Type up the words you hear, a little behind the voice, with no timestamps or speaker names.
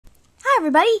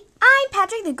everybody, I'm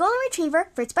Patrick the Golden Retriever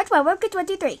for SpongeBob Webkins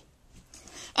 123.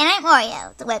 And I'm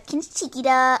Oreo, the Webkins cheeky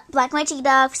dog, black and white cheeky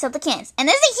dog for Silverkins. And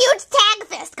there's a huge tag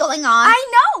fest going on.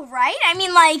 I know, right? I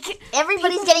mean, like...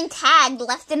 Everybody's getting tagged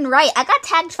left and right. I got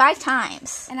tagged 5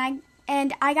 times.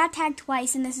 And I got tagged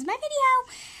twice, and this is my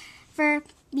video for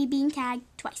me being tagged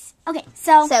twice. Okay,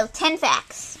 so 10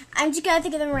 facts. I'm just gonna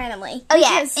think of them randomly. Oh,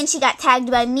 yeah, and she got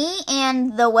tagged by me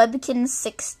and the Webkins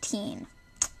 16.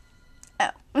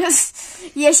 Oh.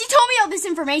 Yeah, she told me all this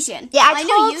information. Yeah, I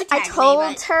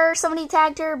told her somebody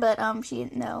tagged her, but she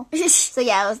didn't know. So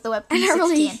yeah, it was the Webkins 16.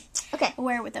 Really okay.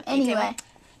 Aware with them. Anyway.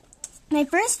 My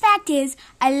first fact is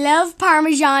I love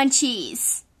Parmesan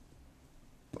cheese.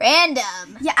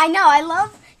 Random. Yeah, I know. I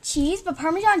love cheese, but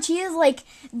Parmesan cheese is like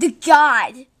the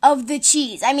god of the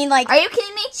cheese. I mean, like... Are you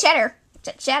kidding me? Cheddar.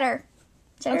 Cheddar.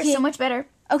 Cheddar's so much better.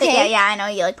 Okay. Yeah, I know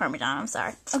you like Parmesan. I'm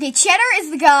sorry. Okay, cheddar is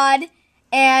the god,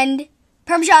 and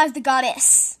Parmesan is the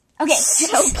goddess. Okay.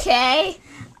 Okay.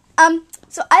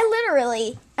 So I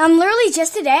literally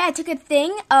just today, I took a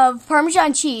thing of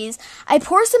Parmesan cheese, I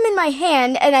pour some in my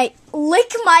hand, and I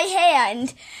lick my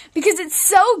hand because it's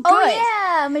so good. Oh,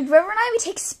 yeah. My brother and I, we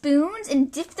take spoons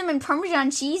and dip them in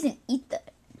Parmesan cheese and eat them.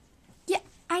 Yeah,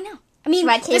 I know. I mean,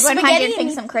 my Cable 100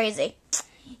 thinks I'm crazy.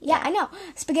 Yeah, I know.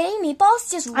 Spaghetti and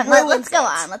meatballs just let's go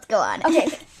on. Let's go on. Okay,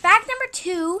 fact number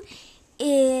 2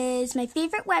 is my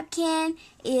favorite Webkin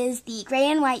is the gray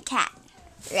and white cat.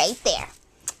 Right there.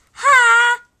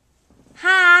 Ha!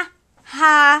 Ha!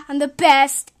 Ha! I'm the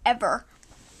best ever.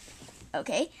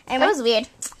 Okay. That was weird.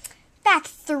 Fact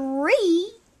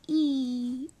 3.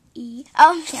 Can't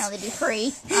only do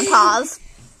 3 on pause.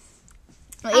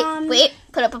 Wait.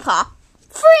 Put up a paw.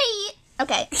 Free!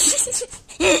 Okay.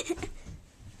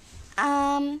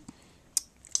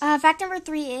 Fact number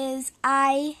 3 is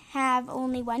I have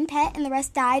only one pet and the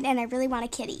rest died and I really want a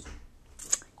kitty.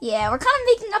 Yeah, we're kind of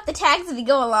making up the tags as we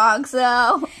go along,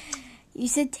 so... You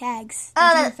said tags.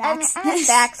 Facts.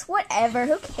 Facts. Whatever.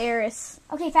 Who cares?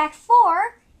 Okay, fact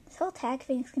 4... This whole tag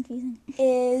thing is confusing.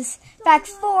 Fact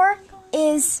 4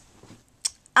 is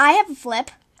I have a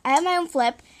flip. I have my own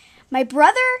flip. My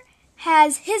brother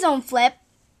has his own flip.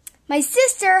 My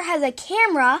sister has a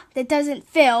camera that doesn't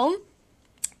film.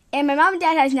 And my mom and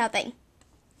dad has nothing.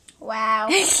 Wow.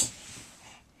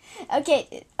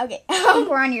 Okay. I think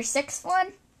we're on your 6th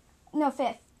one? No,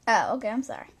 5th. Oh, okay, I'm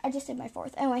sorry. I just did my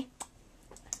 4th. Anyway.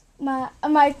 My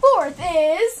 4th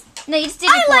is... No, you just did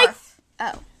your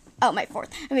 4th. Oh, my 4th.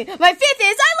 I mean, my 5th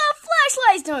is I love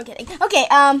flashlights. No, I'm kidding. Okay,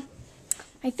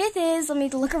 my 5th is, let me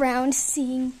look around,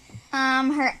 seeing...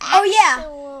 Her actual...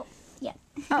 Oh, yeah.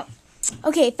 Oh.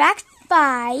 Okay, fact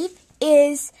 5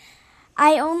 is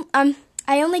I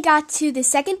only got to the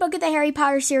 2nd book of the Harry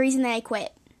Potter series and then I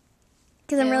quit.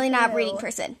 Because I'm really not a reading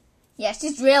person. Yeah,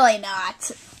 she's really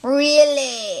not.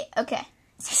 Really. Okay.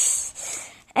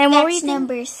 And what were you thinking?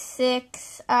 Number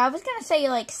 6. I was going to say you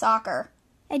like soccer.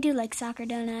 I do like soccer,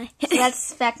 don't I? So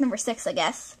that's fact number 6, I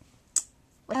guess.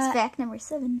 What's fact number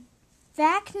 7?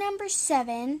 Fact number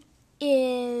 7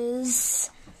 is...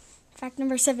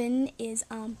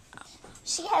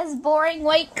 She has boring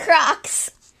white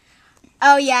Crocs.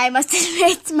 Oh, yeah, I must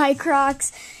admit, my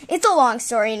Crocs. It's a long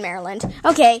story in Maryland.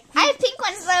 Okay. I have pink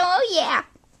ones, though. Oh, yeah.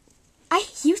 I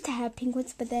used to have pink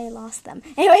ones, but then I lost them.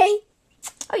 Anyway.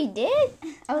 Oh, you did?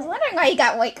 I was wondering why you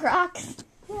got white Crocs.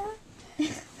 Yeah.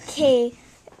 Okay.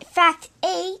 Fact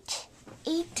 8.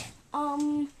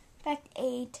 Fact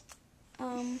 8.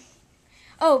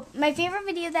 Oh, my favorite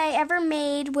video that I ever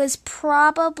made was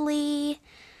probably,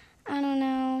 I don't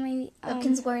know, maybe...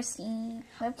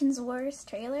 Webkins Wars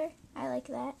trailer. I like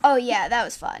that. Oh, yeah, that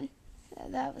was fun.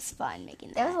 That was fun making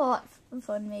that. That was a lot of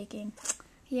fun making.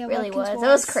 Yeah, it really was. It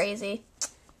was crazy.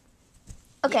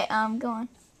 Okay, go on.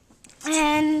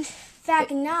 And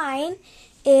fact 9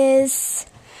 is...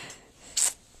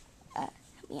 help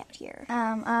me out here.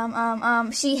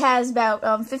 She has about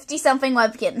 50-something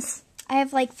Webkins. I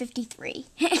have like 53.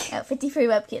 53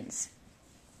 Webkins.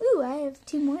 Ooh, I have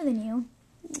 2 more than you.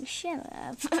 Shut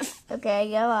up. Okay,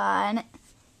 go on.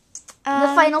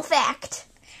 The final fact.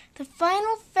 The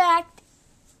final fact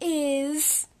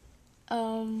is,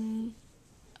 help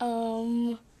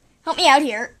me out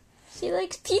here. She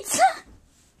likes pizza.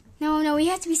 No, we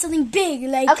have to be something big,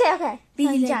 like. Okay. Big,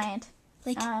 something like, giant.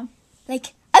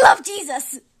 Like I love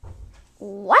Jesus.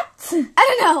 What? I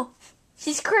don't know.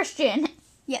 She's Christian.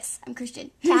 Yes, I'm Christian.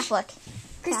 Catholic.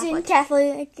 Christian,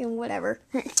 Catholic, and whatever.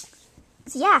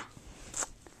 So, yeah.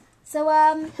 So,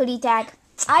 who do you tag?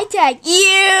 I tag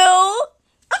you!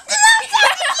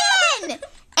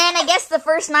 And I guess the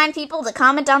first 9 people to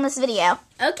comment on this video.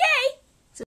 Okay.